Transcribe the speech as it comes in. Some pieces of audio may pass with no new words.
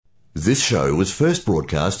This show was first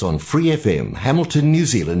broadcast on Free FM, Hamilton, New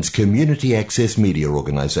Zealand's community access media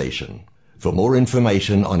organisation. For more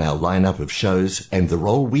information on our lineup of shows and the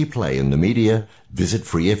role we play in the media, visit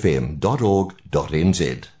freefm.org.nz.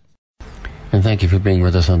 And thank you for being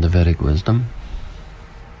with us on the Vedic Wisdom.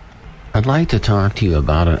 I'd like to talk to you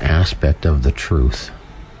about an aspect of the truth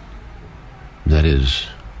that is,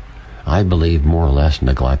 I believe, more or less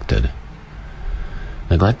neglected.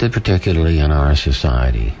 Neglected particularly in our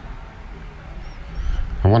society.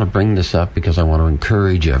 I want to bring this up because I want to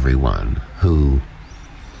encourage everyone who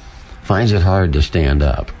finds it hard to stand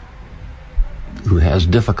up, who has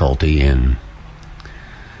difficulty in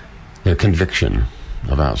their conviction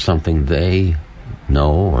about something they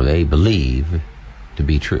know or they believe to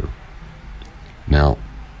be true. Now,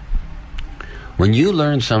 when you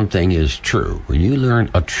learn something is true, when you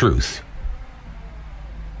learn a truth,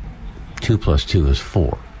 2 plus 2 is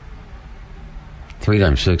 4. 3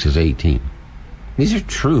 times 6 is 18. These are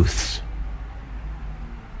truths.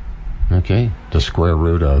 Okay? The square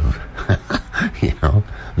root of,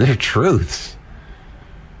 they're truths.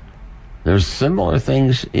 There's similar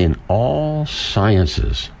things in all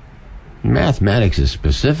sciences. Mathematics is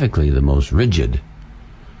specifically the most rigid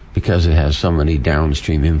because it has so many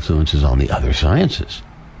downstream influences on the other sciences.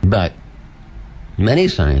 But many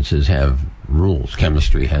sciences have rules.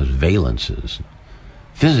 Chemistry has valences.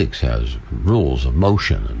 Physics has rules of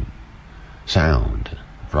motion and sound,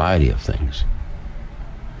 a variety of things.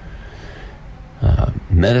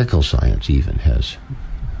 Medical science even has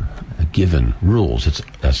given rules.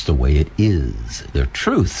 That's the way it is. They're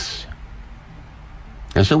truths.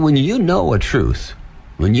 And so when you know a truth,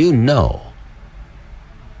 when you know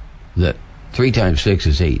that 3 times 6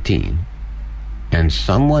 is 18, and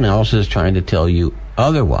someone else is trying to tell you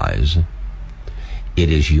otherwise,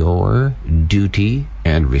 it is your duty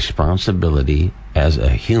and responsibility as a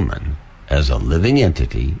human, as a living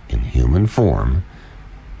entity in human form,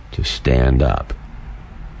 to stand up.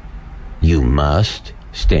 You must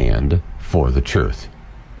stand for the truth.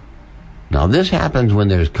 Now, this happens when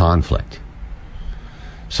there's conflict.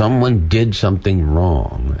 Someone did something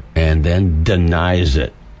wrong and then denies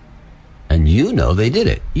it. And you know they did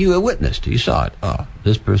it. You witnessed. You saw it. Oh,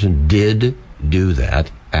 this person did do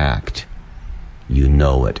that act. You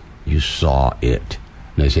know it. You saw it.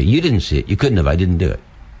 And they say, you didn't see it. You couldn't have. I didn't do it.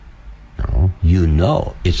 No, you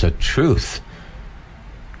know. It's a truth.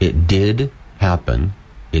 It did happen.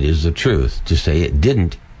 It is the truth. To say it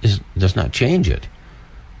didn't does not change it.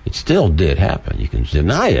 It still did happen. You can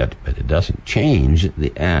deny it, but it doesn't change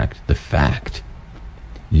the act, the fact.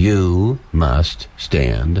 You must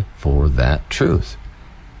stand for that truth.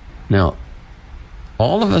 Now,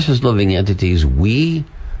 all of us as living entities, we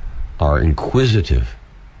are inquisitive.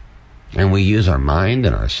 And we use our mind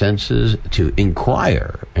and our senses to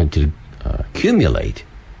inquire and to accumulate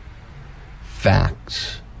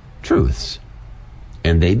facts, truths.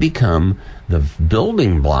 And they become the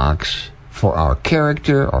building blocks for our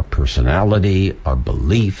character, our personality, our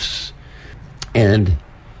beliefs. And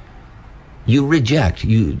you reject,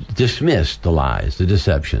 you dismiss the lies, the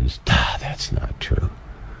deceptions. That's not true.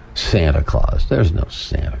 Santa Claus. There's no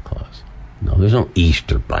Santa Claus. No, there's no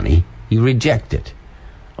Easter Bunny. You reject it.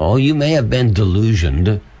 Oh, you may have been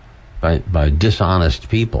delusioned by dishonest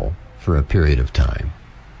people for a period of time.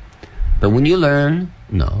 But when you learn,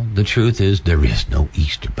 no, the truth is there is no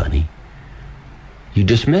Easter Bunny, you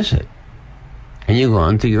dismiss it. And you go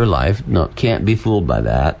on through your life. No, can't be fooled by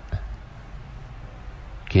that.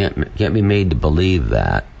 Can't be made to believe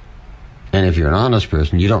that. And if you're an honest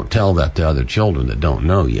person, you don't tell that to other children that don't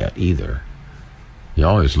know yet either. You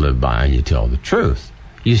always live by and you tell the truth.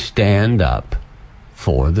 You stand up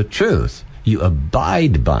for the truth. You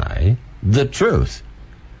abide by the truth.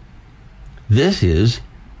 This is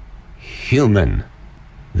human.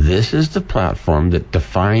 This is the platform that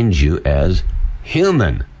defines you as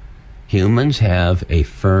human. Humans have a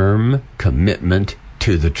firm commitment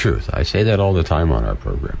to the truth. I say that all the time on our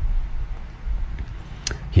program.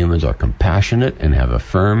 Humans are compassionate and have a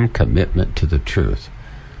firm commitment to the truth.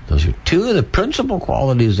 Those are two of the principal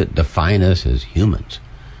qualities that define us as humans.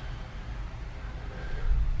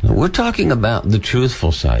 Now, we're talking about the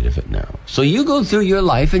truthful side of it now. So you go through your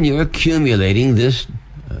life and you're accumulating this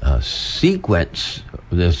sequence,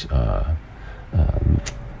 this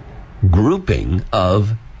grouping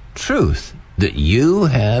of truth that you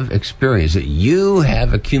have experienced, that you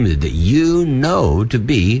have accumulated, that you know to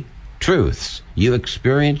be truths. You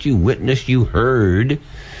experienced, you witnessed, you heard,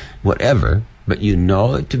 whatever, but you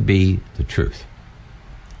know it to be the truth.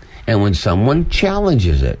 And when someone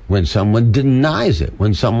challenges it, when someone denies it,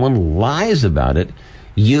 when someone lies about it,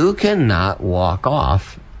 you cannot walk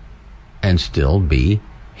off and still be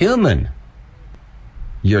human.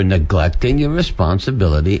 You're neglecting your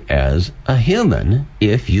responsibility as a human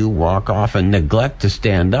if you walk off and neglect to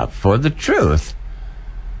stand up for the truth.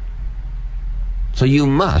 So you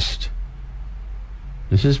must.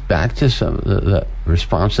 This is back to some of the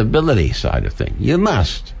responsibility side of things. You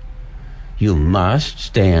must. You must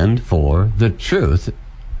stand for the truth.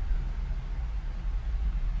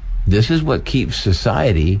 This is what keeps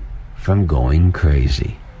society from going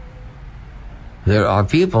crazy. There are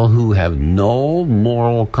people who have no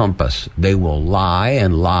moral compass. They will lie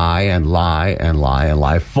and lie and lie and lie and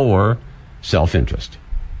lie for self-interest,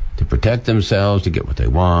 to protect themselves, to get what they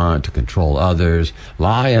want, to control others.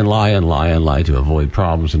 Lie and lie and lie and lie to avoid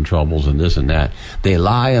problems and troubles and this and that. They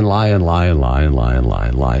lie and lie and lie and lie and lie and lie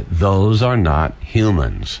and lie. Those are not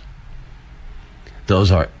humans. Those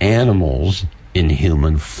are animals in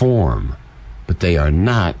human form, but they are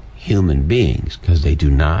not human beings because they do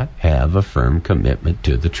not have a firm commitment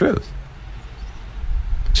to the truth.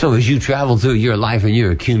 So as you travel through your life and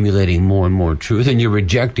you're accumulating more and more truth and you're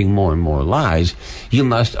rejecting more and more lies, you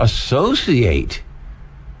must associate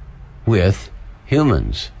with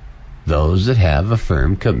humans, those that have a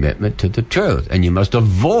firm commitment to the truth, and you must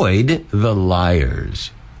avoid the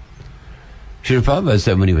liars. Srila Prabhupada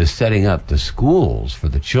said when he was setting up the schools for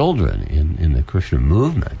the children in the Krishna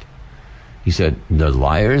movement, he said, the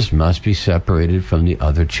liars must be separated from the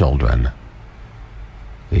other children.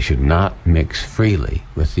 They should not mix freely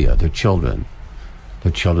with the other children. The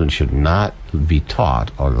children should not be taught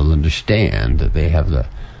or will understand that they have the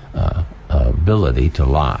ability to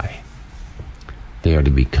lie. They are to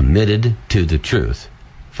be committed to the truth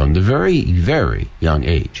from the very, very young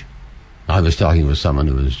age. I was talking with someone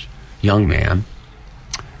who was a young man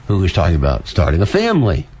who was talking about starting a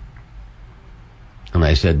family. And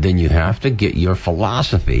I said, then you have to get your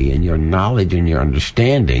philosophy and your knowledge and your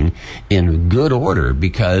understanding in good order,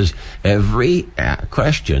 because every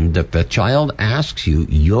question that the child asks you,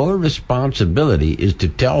 your responsibility is to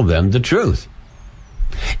tell them the truth.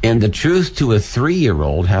 And the truth to a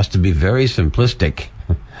 3-year-old has to be very simplistic.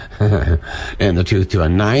 And the truth to a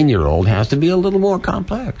 9-year-old has to be a little more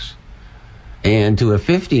complex. And to a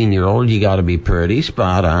 15-year-old, you got to be pretty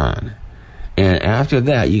spot on. And after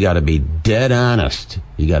that, you got to be dead honest.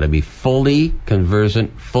 You got to be fully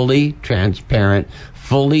conversant, fully transparent,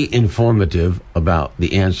 fully informative about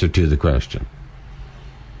the answer to the question.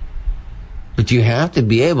 But you have to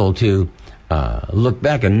be able to look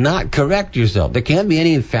back and not correct yourself. There can't be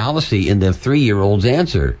any fallacy in the 3-year-old's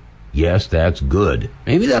answer. Yes, that's good.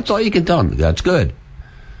 Maybe that's all you can tell them. That's good.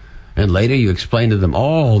 And later you explain to them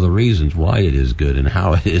all the reasons why it is good and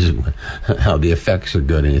how it is, how the effects are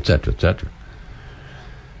good, and et cetera, et cetera.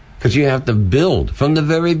 Because you have to build from the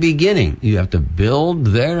very beginning. You have to build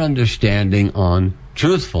their understanding on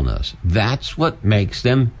truthfulness. That's what makes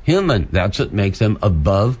them human. That's what makes them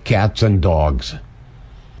above cats and dogs.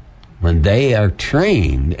 When they are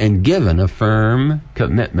trained and given a firm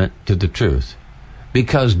commitment to the truth.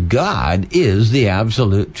 Because God is the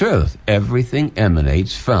absolute truth. Everything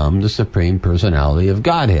emanates from the Supreme Personality of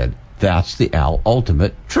Godhead. That's the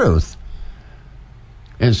ultimate truth.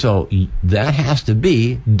 And so that has to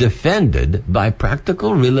be defended by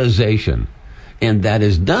practical realization. And that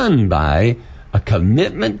is done by a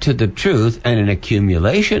commitment to the truth and an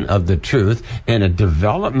accumulation of the truth and a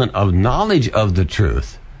development of knowledge of the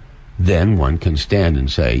truth. Then one can stand and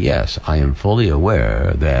say, yes, I am fully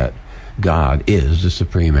aware that God is the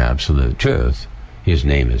supreme absolute truth. His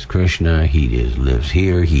name is Krishna. He lives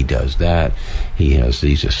here. He does that. He has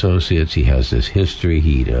these associates. He has this history.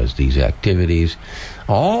 He does these activities.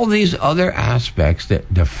 All these other aspects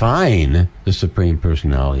that define the Supreme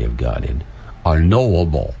Personality of Godhead are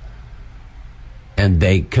knowable. And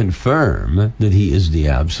they confirm that he is the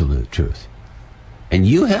absolute truth. And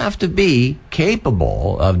you have to be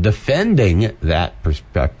capable of defending that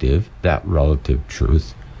perspective, that relative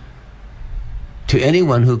truth, to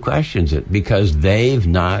anyone who questions it, because they've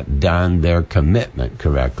not done their commitment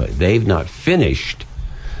correctly. They've not finished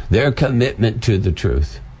their commitment to the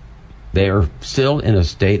truth. They are still in a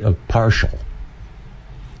state of partial.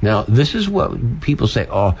 Now, this is what people say,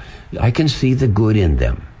 oh, I can see the good in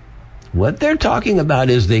them. What they're talking about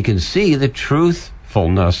is they can see the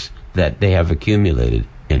truthfulness that they have accumulated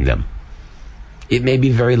in them. It may be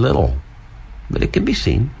very little, but it can be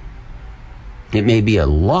seen. It may be a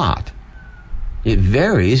lot. It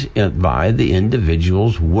varies by the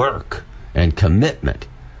individual's work and commitment.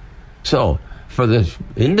 So, for the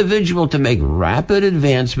individual to make rapid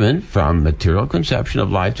advancement from material conception of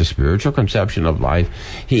life to spiritual conception of life,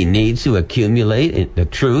 he needs to accumulate the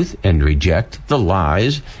truth and reject the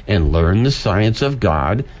lies and learn the science of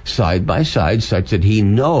God side by side, such that he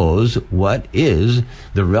knows what is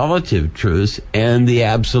the relative truth and the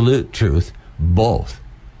absolute truth, both.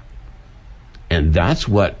 And that's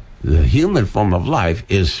what the human form of life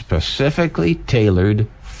is specifically tailored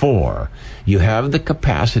for. You have the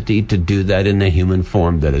capacity to do that in the human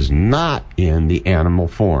form that is not in the animal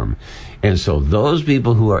form. And so those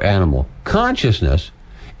people who are animal consciousness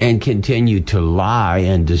and continue to lie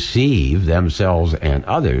and deceive themselves and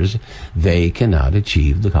others, they cannot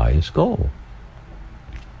achieve the highest goal.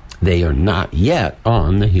 They are not yet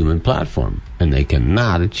on the human platform, and they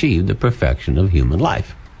cannot achieve the perfection of human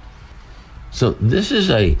life. So this is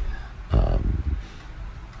a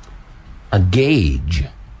gauge.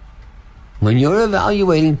 When you're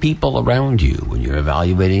evaluating people around you, when you're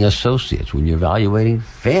evaluating associates, when you're evaluating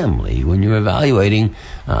family, when you're evaluating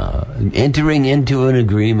entering into an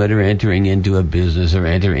agreement or entering into a business or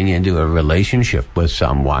entering into a relationship with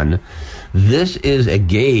someone, this is a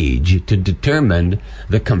gauge to determine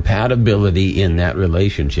the compatibility in that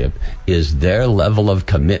relationship. Is their level of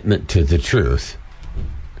commitment to the truth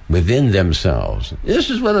within themselves? This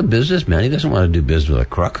is what a businessman, he doesn't want to do business with a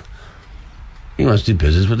crook. He wants to do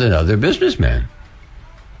business with another businessman.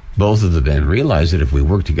 Both of the men realize that if we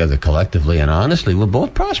work together collectively and honestly, we'll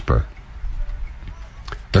both prosper.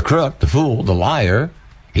 The crook, the fool, the liar,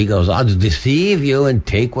 he goes, I'll deceive you and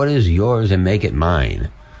take what is yours and make it mine.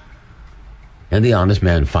 And the honest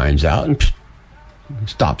man finds out and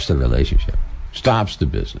stops the relationship, stops the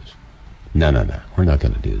business. No, we're not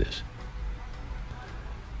going to do this.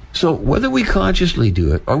 So whether we consciously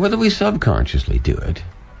do it or whether we subconsciously do it,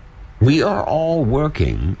 we are all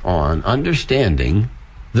working on understanding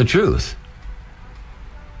the truth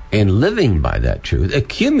and living by that truth,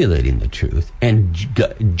 accumulating the truth, and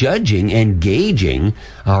judging and gauging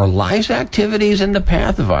our life's activities and the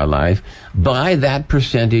path of our life by that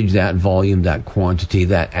percentage, that volume, that quantity,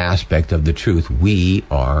 that aspect of the truth we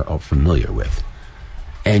are familiar with.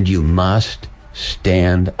 And you must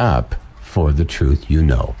stand up for the truth you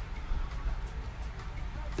know.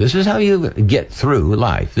 This is how you get through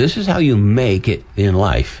life. This is how you make it in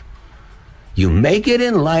life. You make it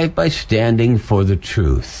in life by standing for the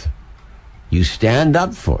truth. You stand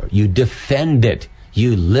up for it. You defend it.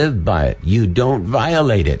 You live by it. You don't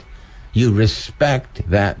violate it. You respect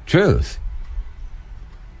that truth.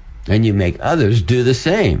 And you make others do the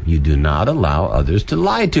same. You do not allow others to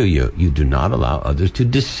lie to you. You do not allow others to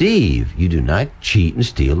deceive. You do not cheat and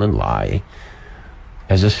steal and lie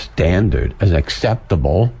as a standard, as an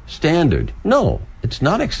acceptable standard. No, it's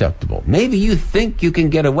not acceptable. Maybe you think you can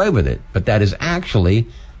get away with it, but that is actually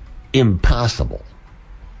impossible.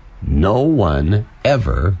 No one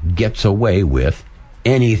ever gets away with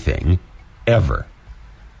anything, ever.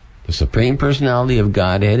 The Supreme Personality of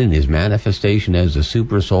Godhead in his manifestation as the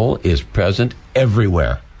Super Soul is present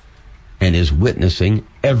everywhere and is witnessing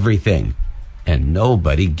everything. And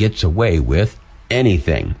nobody gets away with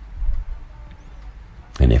anything.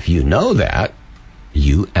 And if you know that,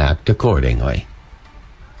 you act accordingly.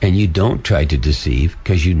 And you don't try to deceive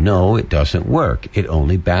because you know it doesn't work. It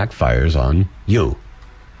only backfires on you.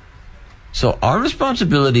 So our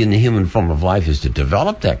responsibility in the human form of life is to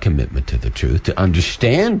develop that commitment to the truth, to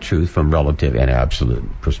understand truth from relative and absolute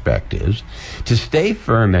perspectives, to stay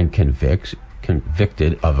firm and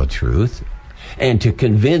convicted of a truth, and to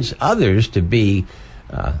convince others to be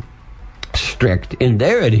strict in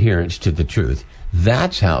their adherence to the truth.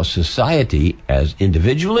 That's how society, as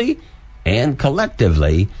individually and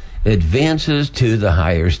collectively, advances to the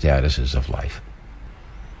higher statuses of life.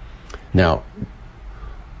 Now,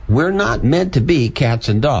 we're not meant to be cats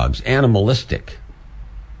and dogs, animalistic.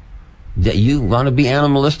 That you want to be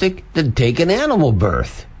animalistic? Then take an animal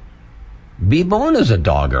birth. Be born as a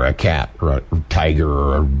dog or a cat or a tiger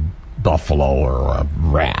or a buffalo or a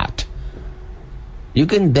rat. You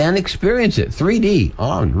can then experience it 3D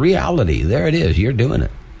on reality. There it is. You're doing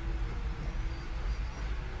it.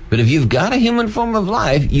 But if you've got a human form of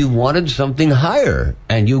life, you wanted something higher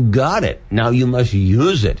and you got it. Now you must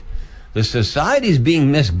use it. The society's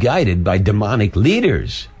being misguided by demonic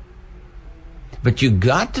leaders. But you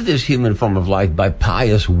got to this human form of life by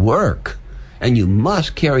pious work. And you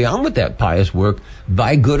must carry on with that pious work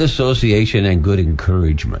by good association and good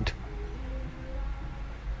encouragement.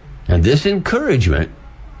 And this encouragement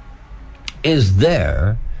is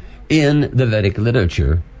there in the Vedic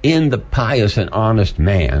literature in the pious and honest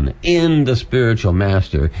man, in the spiritual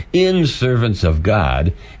master, in servants of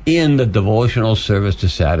God, in the devotional service to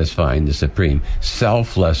satisfying the supreme.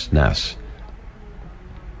 Selflessness.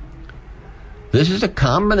 This is a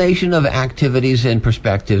combination of activities and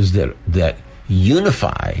perspectives that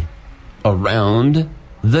unify around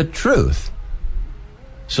the truth.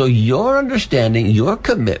 So your understanding, your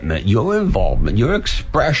commitment, your involvement, your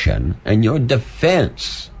expression, and your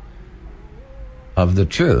defense of the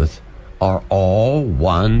truth are all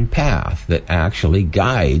one path that actually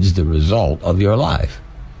guides the result of your life.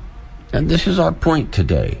 And this is our point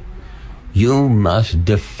today. You must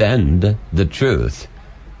defend the truth.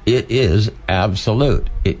 It is absolute.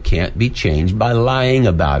 It can't be changed by lying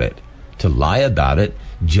about it. To lie about it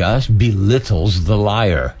just belittles the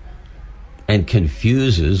liar and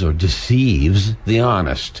confuses or deceives the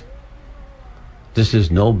honest. This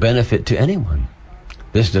is no benefit to anyone.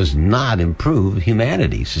 This does not improve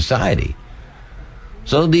humanity, society.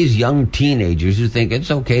 So these young teenagers who think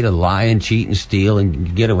it's okay to lie and cheat and steal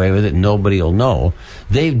and get away with it and nobody will know,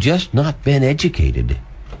 they've just not been educated.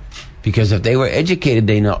 Because if they were educated,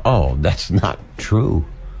 they know, oh, that's not true.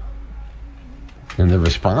 And the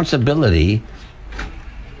responsibility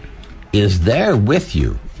is there with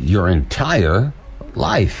you your entire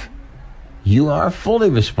life. You are fully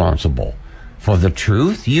responsible for the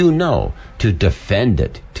truth you know, to defend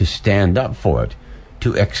it, to stand up for it,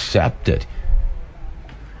 to accept it,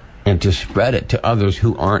 and to spread it to others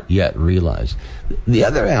who aren't yet realized. The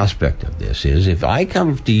other aspect of this is, if I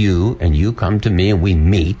come to you and you come to me and we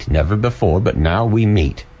meet, never before, but now we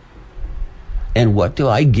meet, and what do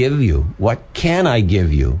I give you? What can I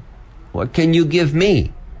give you? What can you give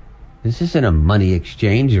me? This isn't a money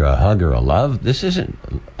exchange or a hug or a love. This isn't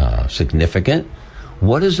significant.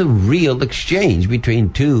 What is a real exchange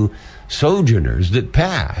between two sojourners that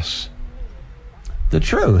pass? The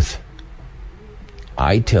truth.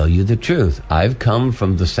 I tell you the truth. I've come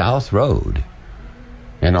from the South Road.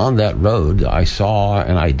 And on that road, I saw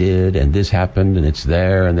and I did, and this happened, and it's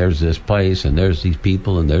there, and there's this place, and there's these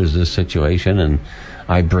people, and there's this situation, and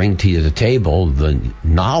I bring to you the table the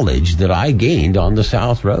knowledge that I gained on the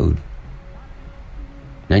South Road.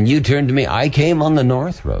 And you turn to me, I came on the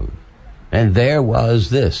North Road, and there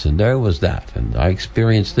was this, and there was that, and I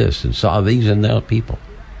experienced this, and saw these and those people.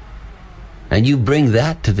 And you bring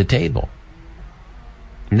that to the table.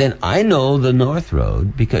 And then I know the North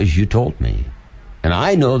Road because you told me. And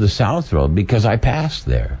I know the South Road because I passed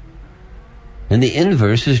there. And the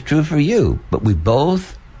inverse is true for you. But we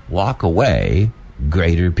both walk away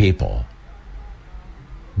greater people.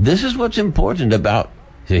 This is what's important about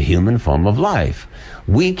the human form of life.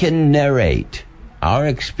 We can narrate our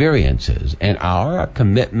experiences and our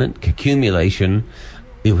commitment, accumulation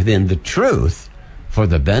within the truth for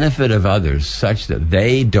the benefit of others, such that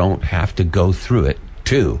they don't have to go through it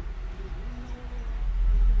too.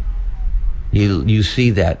 You see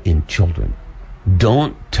that in children.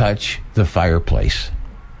 Don't touch the fireplace.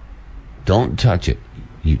 Don't touch it.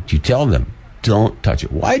 You tell them, don't touch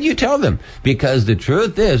it. Why do you tell them? Because the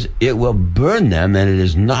truth is, it will burn them and it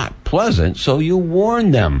is not pleasant, so you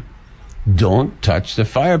warn them. Don't touch the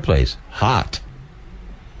fireplace. Hot.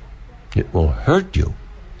 It will hurt you.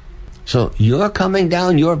 So you're coming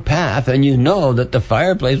down your path and you know that the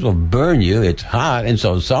fireplace will burn you. It's hot. And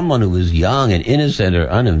so someone who is young and innocent or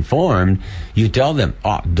uninformed, you tell them,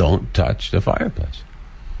 don't touch the fireplace.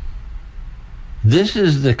 This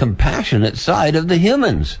is the compassionate side of the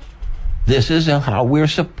humans. This is how we're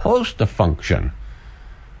supposed to function.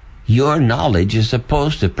 Your knowledge is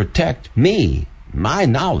supposed to protect me. My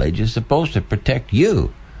knowledge is supposed to protect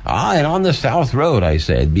you. And on the South Road, I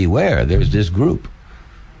said, beware, there's this group.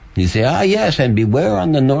 You say, yes, and beware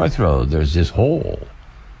on the North Road, there's this hole.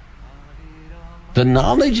 The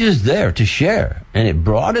knowledge is there to share, and it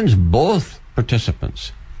broadens both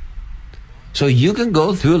participants. So you can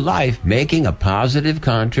go through life making a positive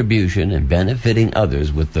contribution and benefiting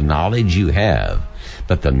others with the knowledge you have,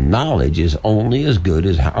 but the knowledge is only as good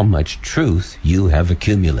as how much truth you have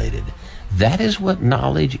accumulated. That is what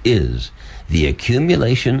knowledge is, the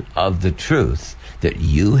accumulation of the truth that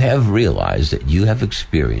you have realized, that you have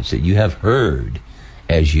experienced, that you have heard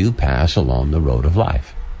as you pass along the road of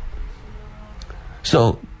life.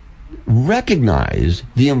 So recognize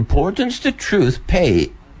the importance the truth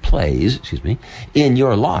plays in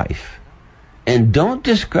your life. And don't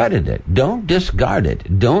discredit it. Don't discard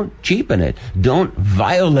it. Don't cheapen it. Don't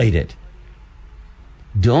violate it.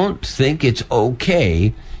 Don't think it's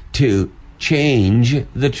okay to change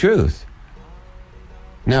the truth.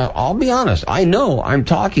 Now, I'll be honest. I know I'm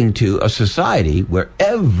talking to a society where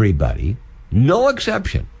everybody, no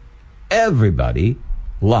exception, everybody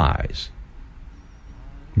lies.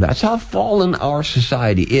 That's how fallen our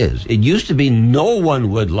society is. It used to be no one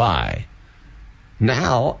would lie.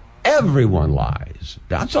 Now everyone lies.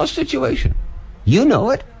 That's our situation. You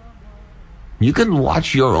know it. You can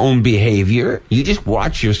watch your own behavior. You just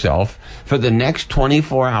watch yourself for the next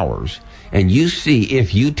 24 hours, and you see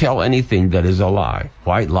if you tell anything that is a lie.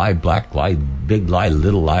 White lie, black lie, big lie,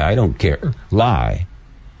 little lie, I don't care. Lie.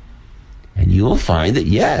 And you'll find that,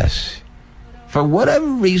 yes, for whatever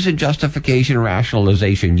reason, justification,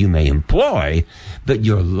 rationalization you may employ, but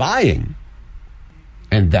you're lying.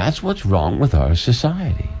 And that's what's wrong with our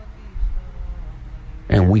society.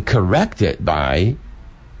 And we correct it by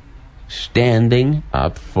standing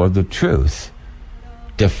up for the truth,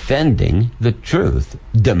 defending the truth,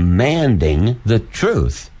 demanding the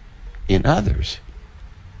truth in others,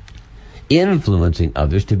 influencing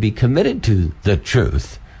others to be committed to the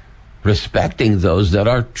truth, respecting those that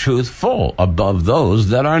are truthful above those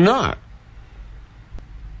that are not.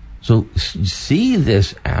 So see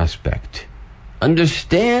this aspect.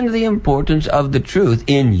 Understand the importance of the truth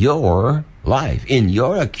in your life, in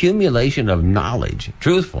your accumulation of knowledge,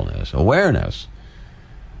 truthfulness, awareness,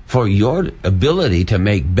 for your ability to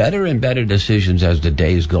make better and better decisions as the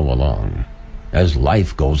days go along, as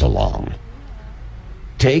life goes along.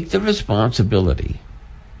 Take the responsibility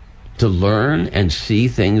to learn and see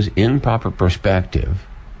things in proper perspective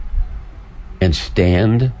and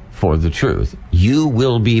stand for the truth. You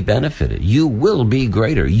will be benefited. You will be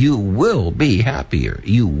greater. You will be happier.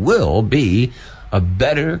 You will be a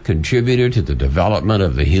better contributor to the development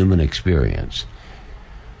of the human experience.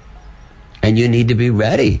 And you need to be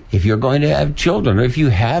ready. If you're going to have children, or if you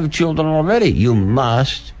have children already, you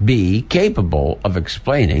must be capable of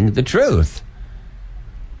explaining the truth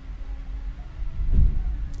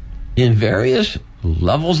in various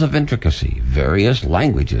levels of intricacy, various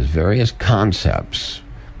languages, various concepts.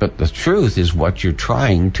 But the truth is what you're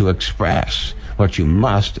trying to express, what you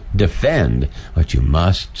must defend, what you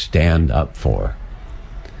must stand up for.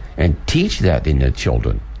 And teach that in the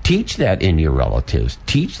children. Teach that in your relatives.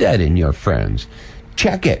 Teach that in your friends.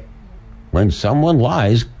 Check it. When someone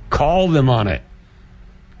lies, call them on it.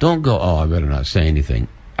 Don't go, I better not say anything.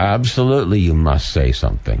 Absolutely, you must say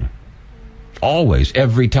something. Always,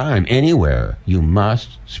 every time, anywhere, you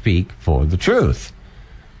must speak for the truth.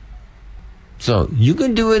 So you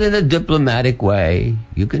can do it in a diplomatic way.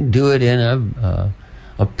 You can do it in a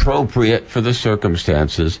appropriate for the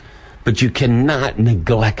circumstances, but you cannot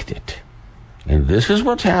neglect it. And this is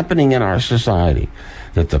what's happening in our society,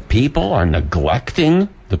 that the people are neglecting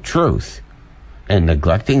the truth and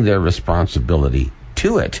neglecting their responsibility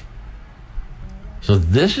to it. So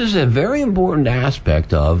this is a very important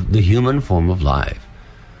aspect of the human form of life.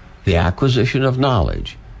 The acquisition of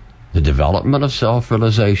knowledge, the development of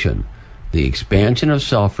self-realization, the expansion of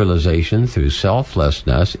self-realization through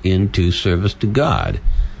selflessness into service to God,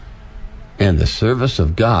 and the service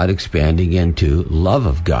of God expanding into love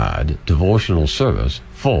of God, devotional service,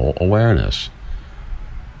 full awareness.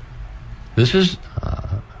 This is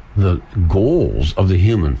the goals of the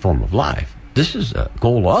human form of life. This is a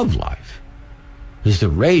goal of life, is to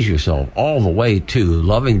raise yourself all the way to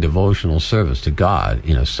loving devotional service to God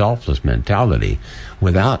in a selfless mentality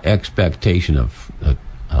without expectation of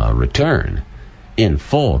return, in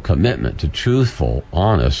full commitment to truthful,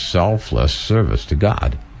 honest, selfless service to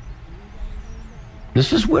God.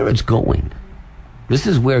 This is where it's going. This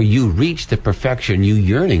is where you reach the perfection you're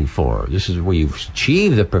yearning for. This is where you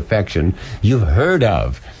achieve the perfection you've heard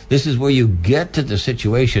of. This is where you get to the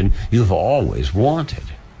situation you've always wanted.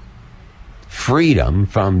 Freedom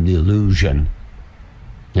from delusion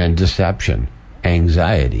and deception,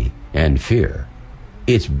 anxiety and fear.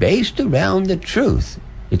 It's based around the truth.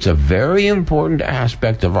 It's a very important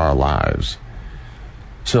aspect of our lives.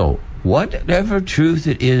 So, whatever truth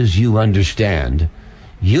it is you understand,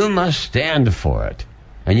 you must stand for it,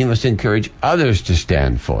 and you must encourage others to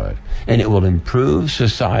stand for it, and it will improve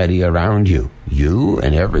society around you, you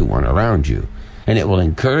and everyone around you, and it will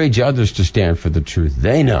encourage others to stand for the truth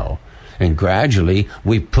they know, and gradually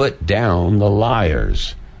we put down the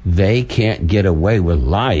liars. They can't get away with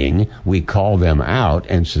lying. We call them out,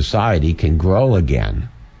 and society can grow again.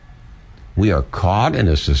 We are caught in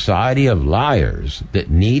a society of liars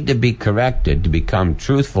that need to be corrected to become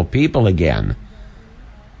truthful people again.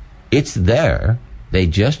 It's there. They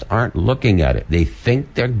just aren't looking at it. They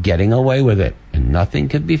think they're getting away with it. And nothing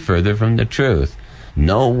could be further from the truth.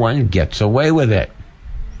 No one gets away with it.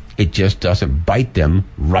 It just doesn't bite them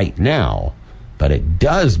right now. But it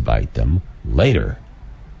does bite them later.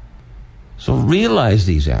 So realize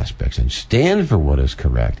these aspects and stand for what is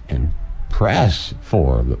correct and press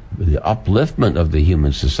for the upliftment of the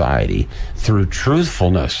human society through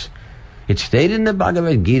truthfulness. It's stated in the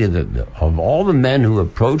Bhagavad Gita that of all the men who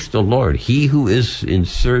approach the Lord, he who is in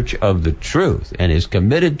search of the truth and is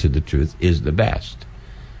committed to the truth is the best.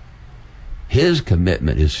 His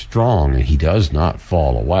commitment is strong and he does not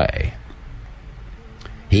fall away.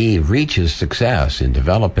 He reaches success in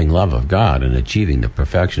developing love of God and achieving the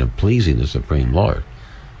perfection of pleasing the Supreme Lord.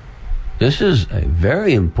 This is a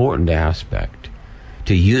very important aspect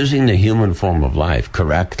to using the human form of life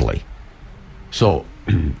correctly. So,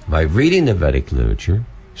 by reading the Vedic literature,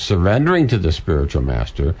 surrendering to the spiritual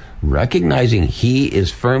master, recognizing he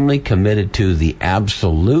is firmly committed to the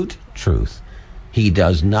absolute truth, he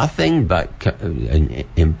does nothing but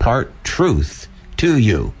impart truth to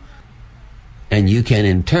you. And you can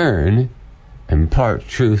in turn impart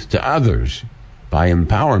truth to others by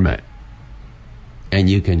empowerment. And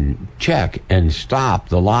you can check and stop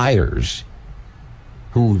the liars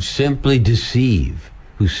who simply deceive,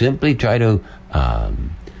 who simply try to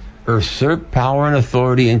usurp power and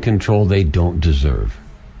authority and control they don't deserve.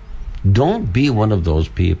 Don't be one of those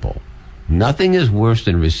people. Nothing is worse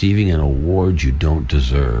than receiving an award you don't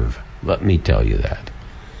deserve. Let me tell you that.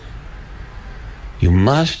 You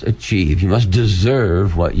must achieve, you must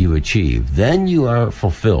deserve what you achieve. Then you are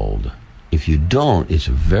fulfilled. If you don't, it's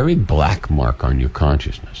a very black mark on your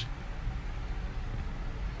consciousness.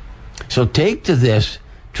 So take to this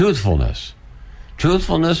truthfulness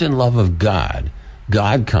in love of God,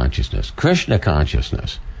 God consciousness, Krishna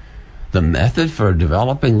consciousness. The method for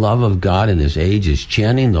developing love of God in this age is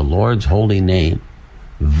chanting the Lord's holy name,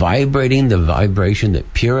 vibrating the vibration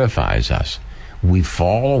that purifies us. We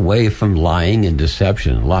fall away from lying and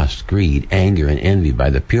deception, lust, greed, anger, and envy by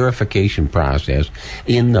the purification process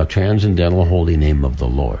in the transcendental holy name of the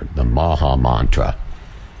Lord, the Maha Mantra.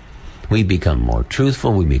 We become more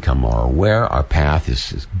truthful, we become more aware, our path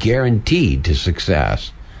is guaranteed to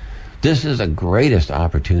success. This is the greatest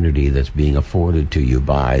opportunity that's being afforded to you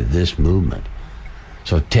by this movement.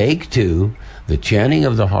 So take to the chanting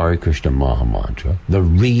of the Hare Krishna Maha Mantra, the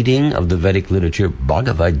reading of the Vedic literature,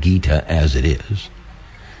 Bhagavad Gita as it is,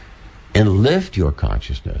 and lift your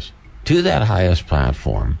consciousness to that highest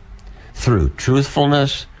platform through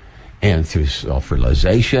truthfulness and through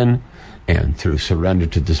self-realization and through surrender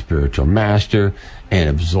to the spiritual master and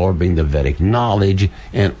absorbing the Vedic knowledge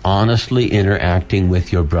and honestly interacting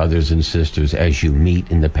with your brothers and sisters as you meet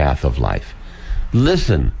in the path of life.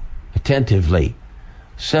 Listen attentively.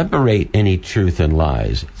 Separate any truth and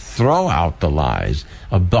lies. Throw out the lies.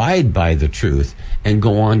 Abide by the truth and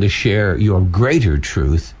go on to share your greater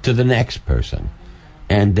truth to the next person.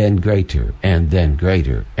 And then greater, and then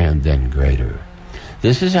greater, and then greater.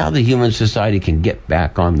 This is how the human society can get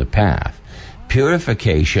back on the path.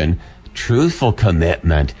 Purification, truthful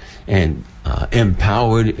commitment, and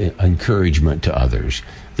empowered encouragement to others.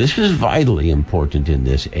 This is vitally important in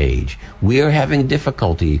this age. We are having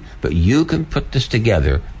difficulty, but you can put this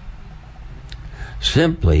together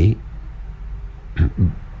simply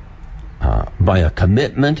by a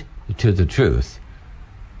commitment to the truth.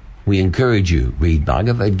 We encourage you, read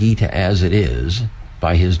Bhagavad Gita as it is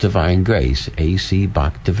by His Divine Grace, A.C.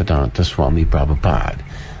 Bhaktivedanta Swami Prabhupada.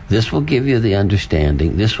 This will give you the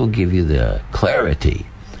understanding, this will give you the clarity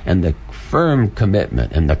and the firm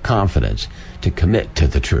commitment and the confidence to commit to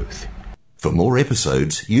the truth. For more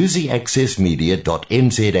episodes, use the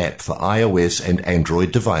accessmedia.nz app for iOS and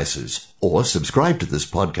Android devices, or subscribe to this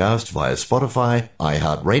podcast via Spotify,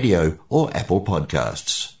 iHeartRadio, or Apple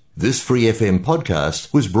Podcasts. This Free FM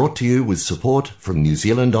podcast was brought to you with support from New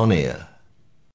Zealand On Air.